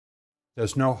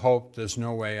There's no hope, there's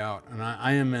no way out. And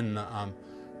I am in the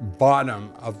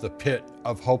bottom of the pit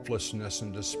of hopelessness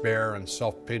and despair and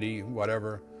self-pity,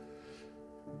 whatever.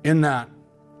 In that,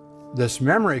 this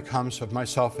memory comes of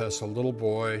myself as a little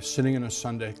boy sitting in a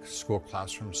Sunday school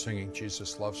classroom singing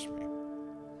Jesus Loves Me.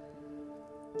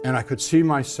 And I could see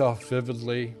myself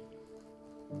vividly,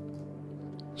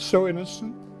 so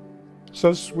innocent,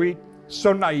 so sweet,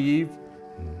 so naive,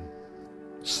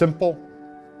 simple,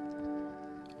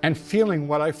 and feeling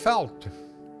what I felt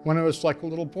when I was like a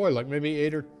little boy, like maybe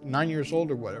 8 or 9 years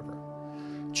old or whatever.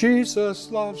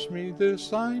 Jesus loves me,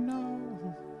 this I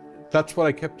know. That's what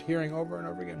I kept hearing over and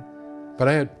over again. But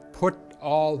I had put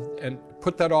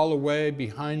that all away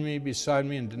behind me, beside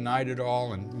me, and denied it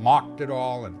all and mocked it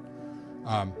all. And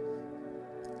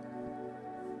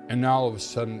now all of a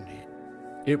sudden,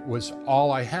 it was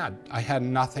all I had. I had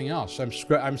nothing else.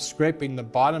 I'm scraping the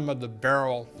bottom of the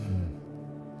barrel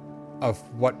of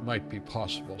what might be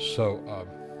possible. So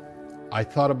I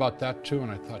thought about that too,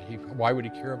 and I thought, why would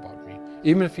he care about me?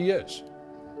 Even if he is,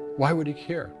 why would he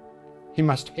care? He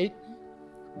must hate me.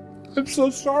 I'm so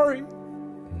sorry.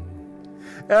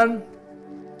 And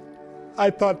I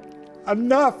thought,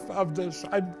 enough of this.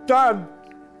 I'm done.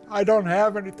 I don't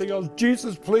have anything else.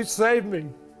 Jesus, please save me.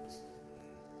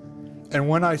 And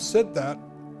when I said that,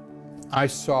 I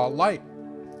saw light,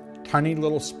 tiny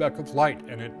little speck of light,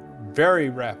 and it very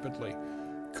rapidly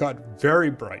got very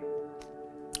bright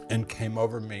and came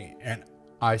over me. And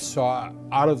I saw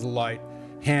out of the light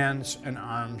hands and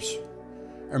arms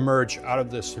emerge out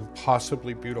of this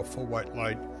impossibly beautiful white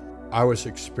light. I was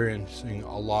experiencing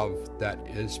a love that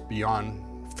is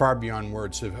far beyond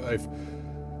words.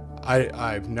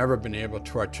 I've never been able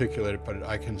to articulate it, but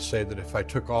I can say that if I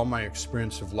took all my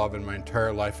experience of love in my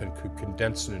entire life and could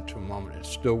condense it into a moment, it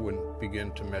still wouldn't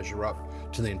begin to measure up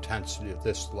to the intensity of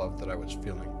this love that I was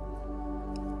feeling.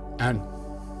 And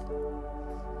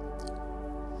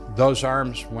those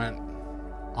arms went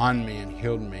on me and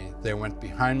healed me. They went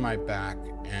behind my back,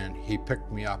 and he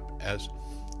picked me up as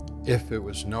if it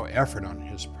was no effort on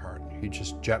his part. He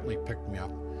just gently picked me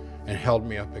up and held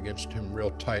me up against him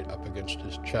real tight, up against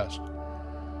his chest.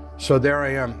 So there I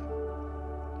am,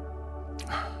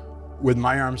 with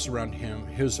my arms around him,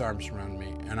 his arms around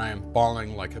me, and I am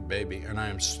bawling like a baby, and I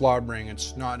am slobbering and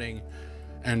snotting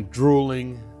and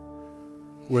drooling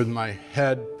with my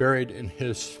head buried in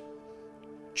his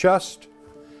chest,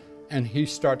 and he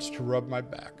starts to rub my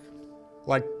back.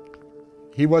 Like,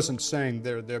 he wasn't saying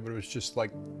there, but it was just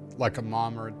like a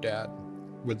mom or a dad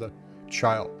with a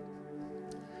child.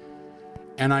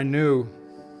 And I knew,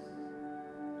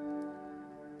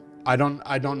 I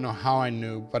don't know how I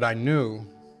knew, but I knew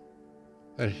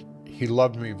that he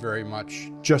loved me very much,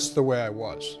 just the way I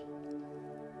was.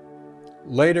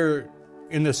 Later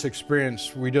in this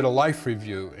experience, we did a life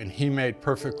review, and he made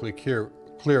perfectly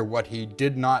clear what he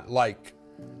did not like,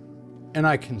 and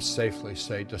I can safely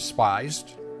say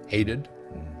despised, hated,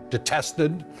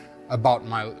 detested about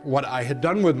what I had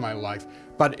done with my life,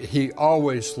 but he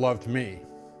always loved me.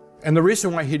 And the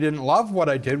reason why he didn't love what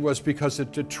I did was because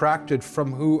it detracted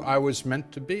from who I was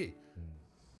meant to be.